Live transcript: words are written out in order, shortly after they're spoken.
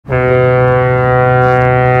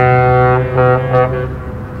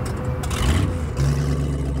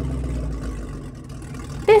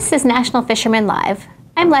This is National Fisherman Live.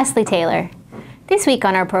 I'm Leslie Taylor. This week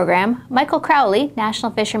on our program, Michael Crowley,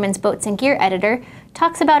 National Fisherman's Boats and Gear Editor,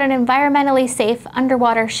 talks about an environmentally safe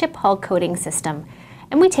underwater ship hull coating system,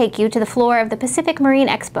 and we take you to the floor of the Pacific Marine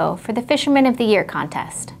Expo for the Fisherman of the Year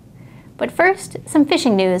contest. But first, some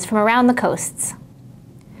fishing news from around the coasts.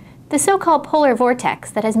 The so-called polar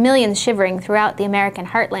vortex that has millions shivering throughout the American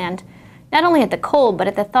heartland, not only at the cold but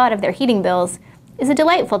at the thought of their heating bills, is a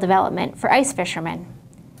delightful development for ice fishermen.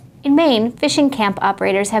 In Maine, fishing camp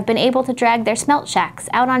operators have been able to drag their smelt shacks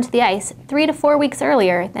out onto the ice 3 to 4 weeks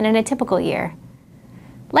earlier than in a typical year.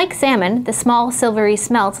 Like salmon, the small silvery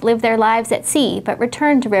smelts live their lives at sea but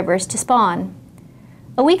return to rivers to spawn.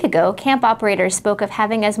 A week ago, camp operators spoke of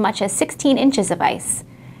having as much as 16 inches of ice.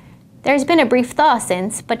 There's been a brief thaw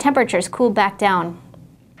since, but temperatures cooled back down.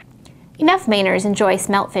 Enough Mainers enjoy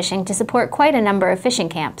smelt fishing to support quite a number of fishing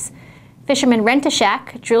camps. Fishermen rent a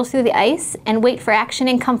shack, drill through the ice, and wait for action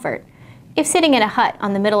in comfort. If sitting in a hut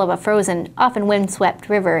on the middle of a frozen, often wind-swept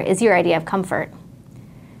river is your idea of comfort.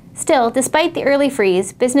 Still, despite the early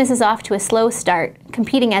freeze, business is off to a slow start,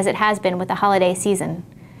 competing as it has been with the holiday season.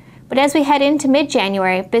 But as we head into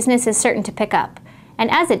mid-January, business is certain to pick up.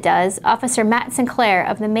 And as it does, Officer Matt Sinclair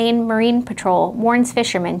of the Maine Marine Patrol warns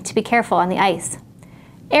fishermen to be careful on the ice.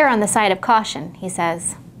 Err on the side of caution, he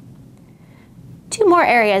says. 2 more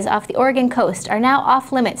areas off the Oregon coast are now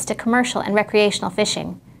off limits to commercial and recreational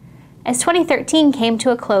fishing. As 2013 came to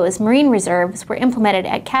a close, marine reserves were implemented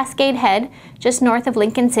at Cascade Head, just north of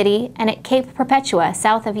Lincoln City, and at Cape Perpetua,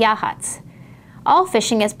 south of Yachats. All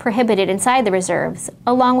fishing is prohibited inside the reserves,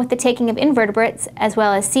 along with the taking of invertebrates, as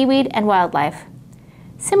well as seaweed and wildlife.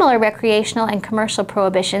 Similar recreational and commercial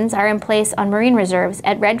prohibitions are in place on marine reserves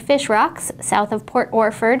at Redfish Rocks, south of Port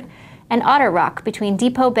Orford, and Otter Rock between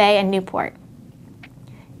Depot Bay and Newport.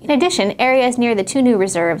 In addition, areas near the 2 new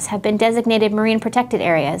reserves have been designated marine protected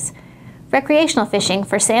areas. Recreational fishing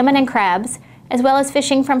for salmon and crabs, as well as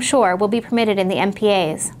fishing from shore, will be permitted in the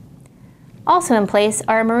MPAs. Also in place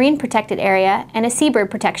are a marine protected area and a seabird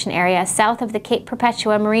protection area south of the Cape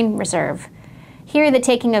Perpetua Marine Reserve. Here, the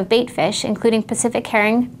taking of bait fish, including Pacific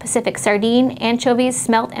herring, Pacific sardine, anchovies,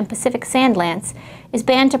 smelt, and Pacific sand lance, is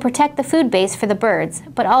banned to protect the food base for the birds,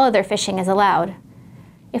 but all other fishing is allowed.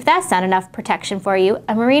 If that's not enough protection for you,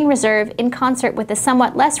 a marine reserve in concert with the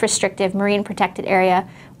somewhat less restrictive marine protected area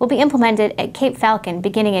will be implemented at Cape Falcon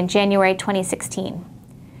beginning in January 2016.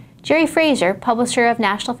 Jerry Fraser, publisher of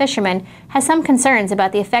National Fisherman, has some concerns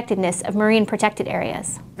about the effectiveness of marine protected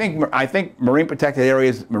areas. I think marine protected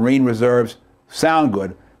areas, marine reserves sound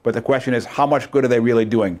good, but the question is how much good are they really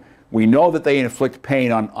doing? We know that they inflict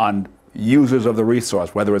pain on users of the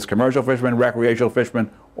resource, whether it's commercial fishermen, recreational fishermen,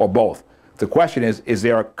 or both. The question is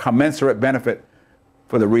there a commensurate benefit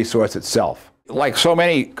for the resource itself? Like so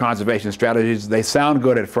many conservation strategies, they sound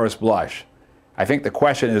good at first blush. I think the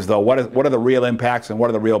question is, though, what are the real impacts and what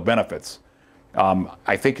are the real benefits?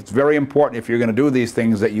 I think it's very important, if you're going to do these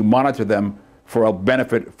things, that you monitor them for a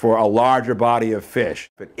benefit for a larger body of fish.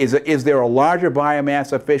 Is there a larger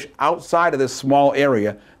biomass of fish outside of this small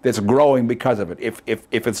area that's growing because of it?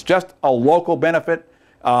 If it's just a local benefit,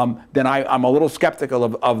 then I'm a little skeptical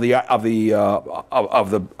of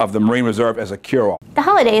the marine reserve as a cure-all. The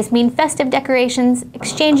holidays mean festive decorations,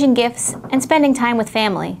 exchanging gifts, and spending time with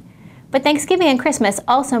family. But Thanksgiving and Christmas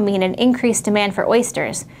also mean an increased demand for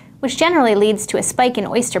oysters, which generally leads to a spike in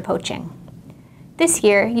oyster poaching. This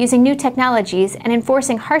year, using new technologies and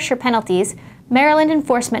enforcing harsher penalties, Maryland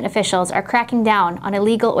enforcement officials are cracking down on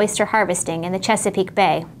illegal oyster harvesting in the Chesapeake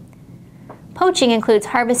Bay. Poaching includes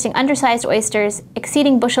harvesting undersized oysters,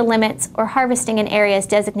 exceeding bushel limits, or harvesting in areas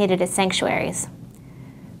designated as sanctuaries.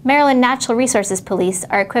 Maryland Natural Resources Police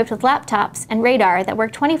are equipped with laptops and radar that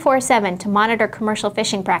work 24/7 to monitor commercial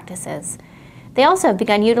fishing practices. They also have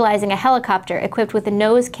begun utilizing a helicopter equipped with a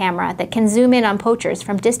nose camera that can zoom in on poachers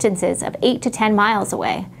from distances of 8 to 10 miles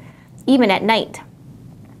away, even at night.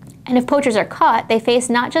 And if poachers are caught, they face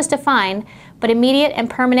not just a fine, but immediate and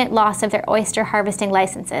permanent loss of their oyster harvesting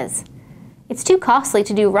licenses. It's too costly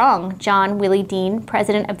to do wrong, John Willie Dean,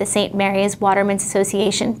 president of the St. Mary's Watermen's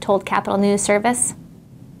Association, told Capital News Service.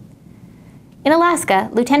 In Alaska,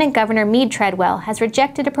 Lieutenant Governor Mead Treadwell has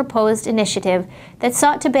rejected a proposed initiative that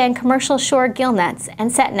sought to ban commercial shore gill nets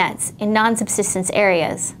and set nets in non-subsistence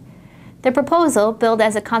areas. The proposal, billed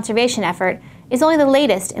as a conservation effort, is only the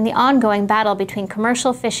latest in the ongoing battle between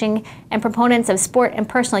commercial fishing and proponents of sport and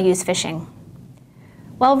personal use fishing.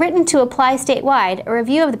 While written to apply statewide, a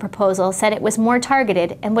review of the proposal said it was more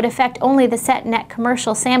targeted and would affect only the set net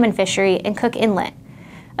commercial salmon fishery in Cook Inlet,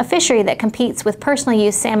 a fishery that competes with personal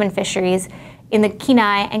use salmon fisheries in the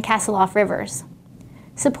Kenai and Castleoff rivers.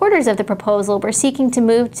 Supporters of the proposal were seeking to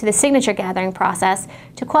move to the signature gathering process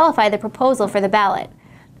to qualify the proposal for the ballot,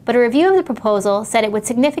 but a review of the proposal said it would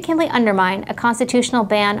significantly undermine a constitutional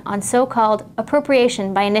ban on so-called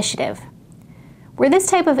appropriation by initiative. Were this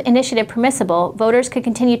type of initiative permissible, voters could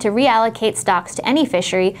continue to reallocate stocks to any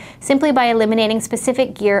fishery simply by eliminating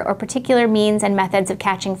specific gear or particular means and methods of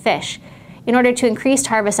catching fish, in order to increase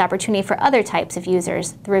harvest opportunity for other types of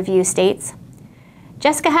users, the review states.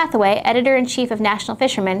 Jessica Hathaway, editor-in-chief of National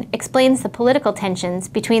Fisherman, explains the political tensions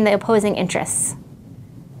between the opposing interests.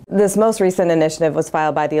 This most recent initiative was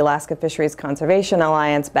filed by the Alaska Fisheries Conservation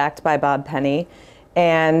Alliance, backed by Bob Penny,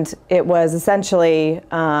 and it was essentially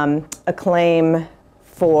a claim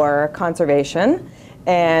for conservation.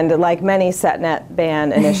 And like many setnet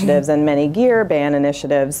ban initiatives and many gear ban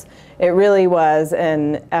initiatives, it really was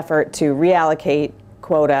an effort to reallocate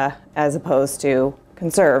quota as opposed to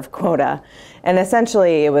conserve quota. And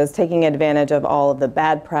essentially, it was taking advantage of all of the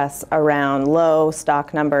bad press around low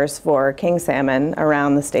stock numbers for king salmon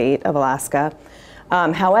around the state of Alaska.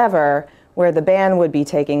 However, where the ban would be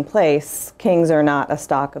taking place, kings are not a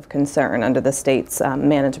stock of concern under the state's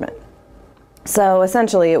management. So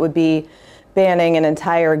essentially, it would be banning an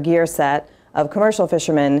entire gear set of commercial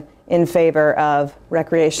fishermen in favor of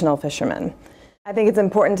recreational fishermen. I think it's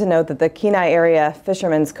important to note that the Kenai Area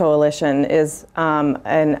Fishermen's Coalition is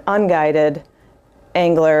an unguided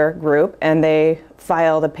angler group, and they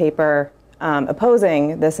filed a paper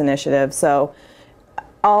opposing this initiative. So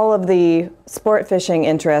all of the sport fishing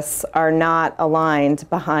interests are not aligned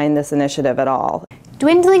behind this initiative at all.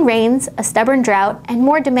 Dwindling rains, a stubborn drought, and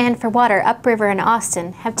more demand for water upriver in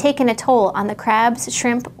Austin have taken a toll on the crabs,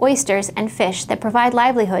 shrimp, oysters, and fish that provide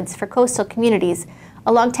livelihoods for coastal communities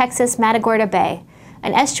along Texas' Matagorda Bay,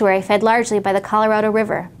 an estuary fed largely by the Colorado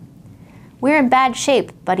River. "We're in bad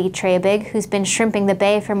shape," Buddy Treybig, who's been shrimping the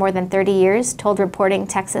bay for more than 30 years, told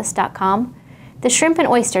reportingtexas.com. "The shrimp and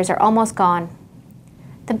oysters are almost gone.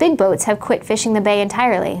 The big boats have quit fishing the bay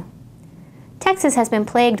entirely." Texas has been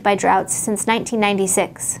plagued by droughts since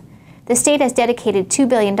 1996. The state has dedicated $2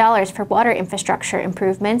 billion for water infrastructure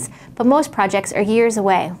improvements, but most projects are years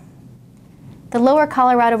away. The Lower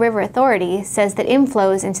Colorado River Authority says that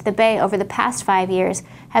inflows into the bay over the past 5 years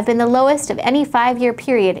have been the lowest of any 5-year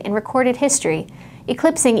period in recorded history,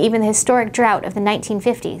 eclipsing even the historic drought of the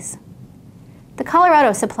 1950s. The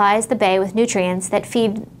Colorado supplies the bay with nutrients that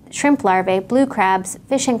feed shrimp larvae, blue crabs,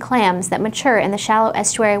 fish, and clams that mature in the shallow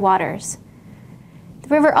estuary waters.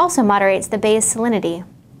 The river also moderates the bay's salinity.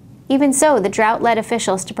 Even so, the drought led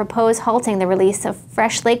officials to propose halting the release of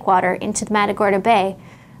fresh lake water into the Matagorda Bay,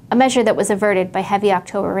 a measure that was averted by heavy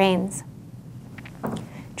October rains.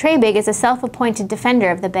 Treybig is a self-appointed defender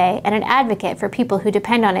of the bay and an advocate for people who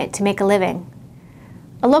depend on it to make a living.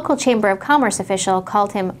 A local Chamber of Commerce official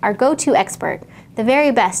called him our go-to expert, the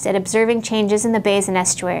very best at observing changes in the bays and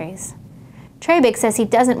estuaries. Treybig says he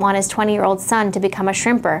doesn't want his 20-year-old son to become a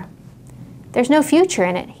shrimper. "There's no future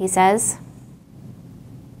in it," he says.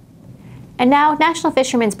 And now, National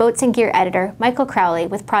Fisherman's Boats and Gear editor, Michael Crowley,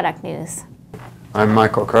 with product news. I'm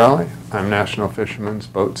Michael Crowley. I'm National Fisherman's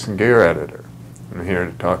Boats and Gear editor. I'm here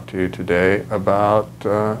to talk to you today about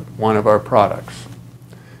one of our products.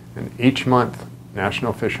 And each month,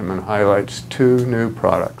 National Fisherman highlights 2 new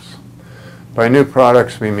products. By new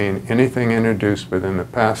products, we mean anything introduced within the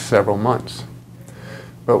past several months.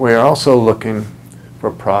 But we are also looking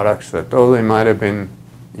for products that, though they might have been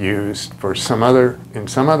used for in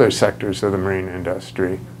some other sectors of the marine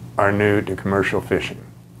industry, are new to commercial fishing.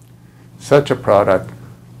 Such a product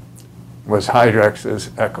was Hydrex's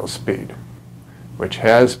Ecospeed, which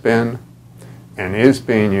has been and is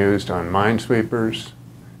being used on minesweepers,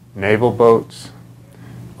 naval boats,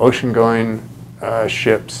 ocean-going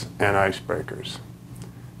ships, and icebreakers.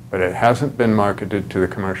 But it hasn't been marketed to the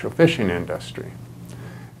commercial fishing industry,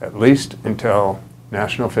 at least until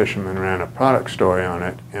National Fisherman ran a product story on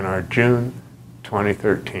it in our June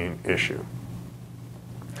 2013 issue.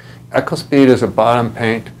 Ecospeed is a bottom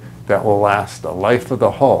paint that will last the life of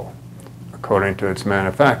the hull, according to its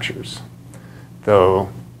manufacturers, though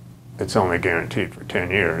it's only guaranteed for 10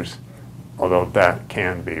 years, although that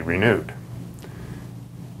can be renewed.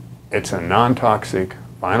 It's a non-toxic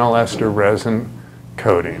vinyl ester resin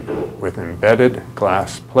coating with embedded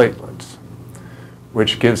glass platelets,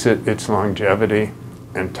 which gives it its longevity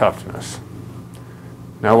and toughness.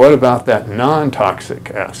 Now, what about that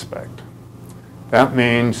non-toxic aspect? That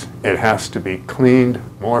means it has to be cleaned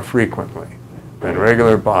more frequently than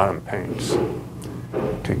regular bottom paints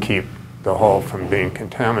to keep the hull from being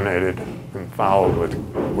contaminated and fouled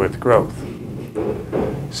with growth.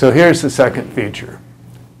 So here's the second feature.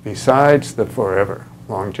 Besides the forever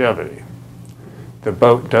longevity, The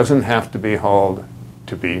boat doesn't have to be hauled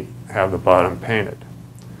to have the bottom painted.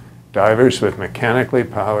 Divers with mechanically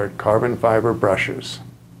powered carbon fiber brushes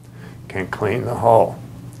can clean the hull.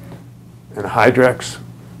 And Hydrex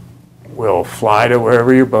will fly to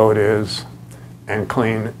wherever your boat is and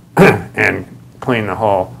clean the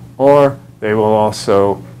hull. Or they will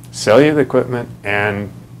also sell you the equipment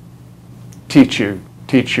and teach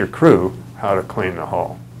your crew how to clean the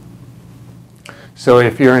hull. So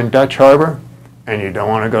if you're in Dutch Harbor and you don't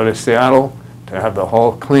want to go to Seattle to have the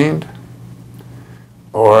hull cleaned,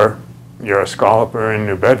 or you're a scalloper in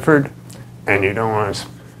New Bedford and you don't want to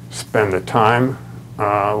spend the time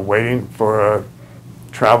waiting for a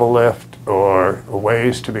travel lift or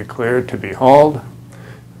ways to be cleared to be hauled,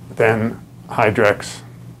 then Hydrex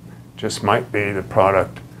just might be the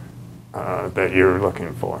product that you're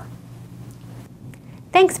looking for.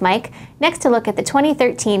 Thanks, Mike. Next, a look at the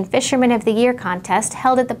 2013 Fisherman of the Year contest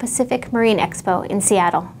held at the Pacific Marine Expo in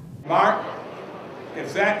Seattle. Mark, get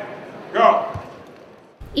set, go.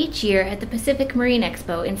 Each year at the Pacific Marine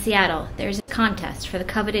Expo in Seattle, there is a contest for the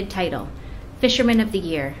coveted title, Fisherman of the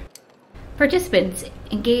Year. Participants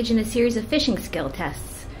engage in a series of fishing skill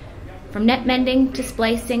tests. From net mending to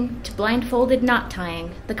splicing to blindfolded knot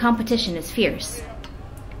tying, the competition is fierce.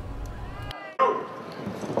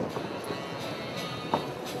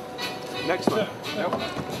 Next one. Yep.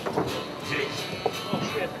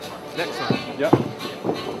 Next one. Yep.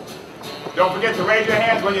 Don't forget to raise your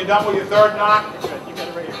hands when you're done with your third knot. You got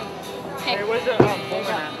it right here. Hey, where's the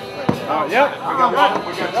Yep. We got one,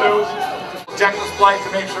 we got two. Check the splice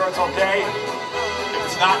to make sure it's okay. If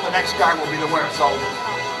it's not, the next guy will be the winner. So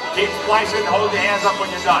keep splicing, hold your hands up when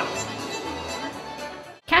you're done.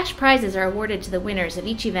 Cash prizes are awarded to the winners of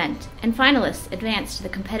each event, and finalists advance to the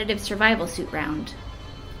competitive survival suit round.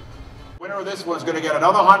 Winner of this one's going to get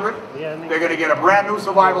another 100. They're going to get a brand new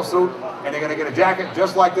survival suit, and they're going to get a jacket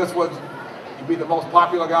just like this one. You'd be the most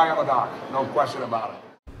popular guy on the dock, no question about it.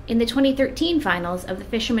 In the 2013 finals of the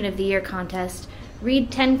Fisherman of the Year contest,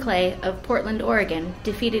 Reed Tenclay of Portland, Oregon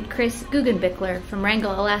defeated Chris Guggenbichler from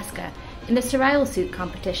Wrangell, Alaska in the survival suit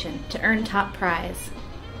competition to earn top prize.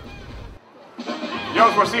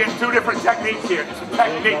 Yos, we're seeing two different techniques here. Two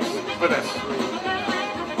techniques for this.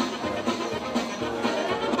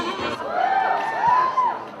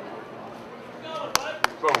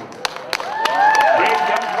 Boom. Reed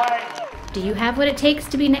Tenclay. Do you have what it takes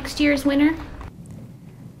to be next year's winner?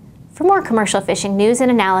 For more commercial fishing news and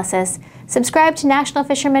analysis, subscribe to National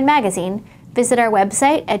Fisherman Magazine, visit our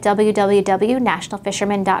website at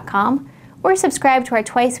www.nationalfisherman.com, or subscribe to our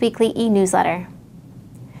twice-weekly e-newsletter.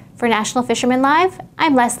 For National Fisherman Live,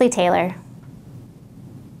 I'm Leslie Taylor.